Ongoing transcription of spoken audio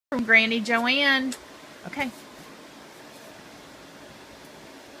from Granny Joanne. Okay.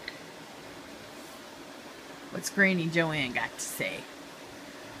 What's Granny Joanne got to say?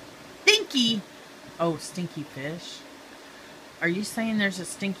 Stinky! Oh, stinky fish. Are you saying there's a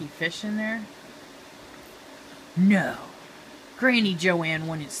stinky fish in there? No. Granny Joanne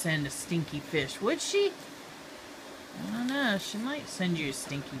wouldn't send a stinky fish, would she? I don't know. She might send you a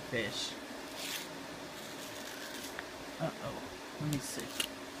stinky fish. Uh-oh. Let me see.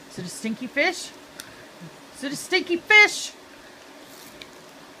 Is it a stinky fish? Is it a stinky fish?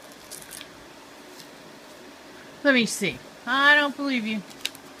 Let me see. I don't believe you.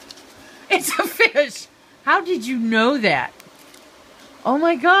 It's a fish. How did you know that? Oh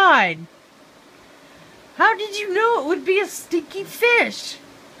my God. How did you know it would be a stinky fish?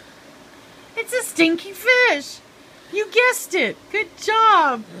 It's a stinky fish. You guessed it. Good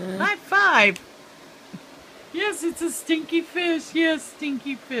job. High five. Yes, it's a stinky fish. Yes,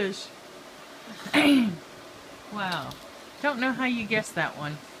 stinky fish. Wow. Don't know how you guessed that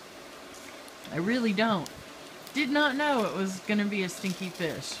one. I really don't. Did not know it was going to be a stinky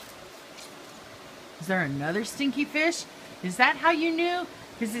fish. Is there another stinky fish? Is that how you knew?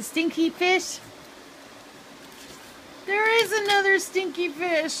 Is it stinky fish? There is another stinky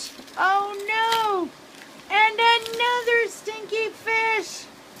fish. Oh no! And another stinky fish.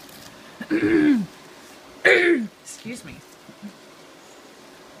 Excuse me.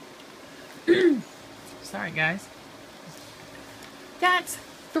 Sorry, guys. That's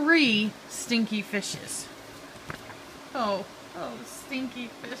 3 stinky fishes. Oh, stinky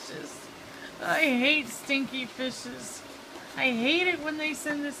fishes. I hate stinky fishes. I hate it when they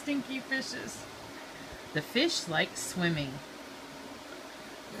send the stinky fishes. The fish like swimming.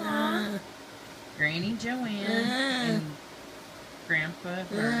 Granny Joanne and Grandpa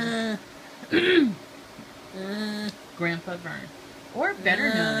Vern. Grandpa Vern. Or better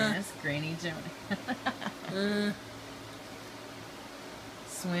known as Granny Joanne.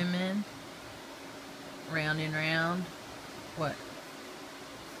 Swimming. Round and round. What?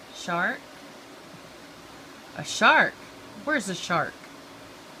 Shark? A shark? Where's a shark?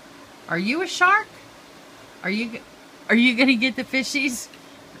 Are you a shark? Are you gonna get the fishies?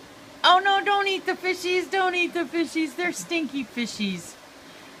 Oh no, don't eat the fishies. Don't eat the fishies. They're stinky fishies.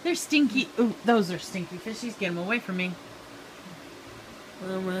 They're stinky. Ooh, those are stinky fishies. Get them away from me.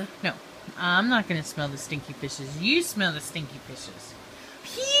 Mama. No, I'm not gonna smell the stinky fishes. You smell the stinky fishes.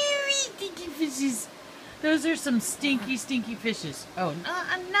 Puree stinky fishes. Those are some stinky, stinky fishes. Oh,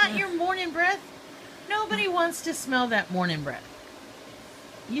 not your morning breath. Nobody wants to smell that morning breath.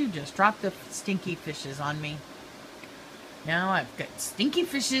 You just dropped the stinky fishes on me. Now I've got stinky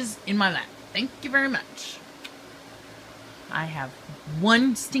fishes in my lap. Thank you very much. I have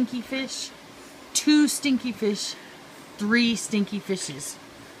 1 stinky fish, 2 stinky fish, 3 stinky fishes.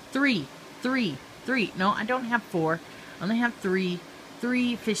 3. No, I don't have 4. I only have 3.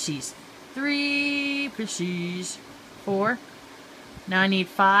 3 fishies. 3 fishies. 4. Now I need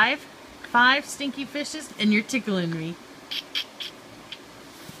 5. 5 stinky fishes, and you're tickling me.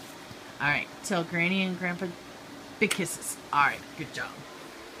 Alright, tell Granny and Grandpa big kisses. Alright, good job.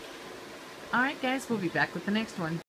 Alright guys, we'll be back with the next one.